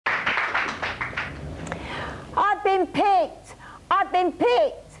I've been picked. I've been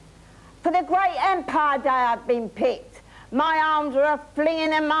picked. For the great Empire Day, I've been picked. My arms were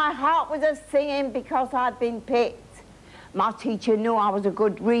a-flinging and my heart was a-singing because I'd been picked. My teacher knew I was a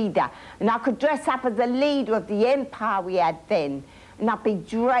good reader and I could dress up as the leader of the empire we had then. And I'd be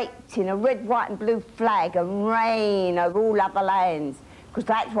draped in a red, white and blue flag and reign over all other lands, because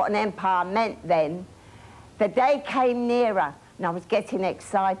that's what an empire meant then. The day came nearer and I was getting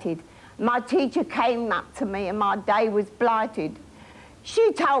excited. My teacher came up to me and my day was blighted.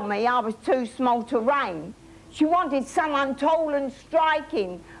 She told me I was too small to reign. She wanted someone tall and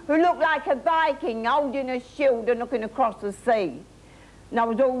striking who looked like a Viking holding a shield and looking across the sea. And I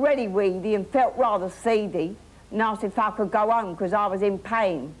was already weedy and felt rather seedy and asked if I could go home because I was in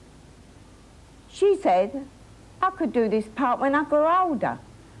pain. She said I could do this part when I grew older.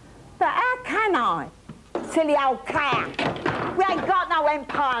 But how can I? Silly old cow. We ain't got no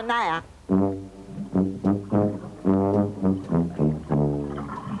empire now.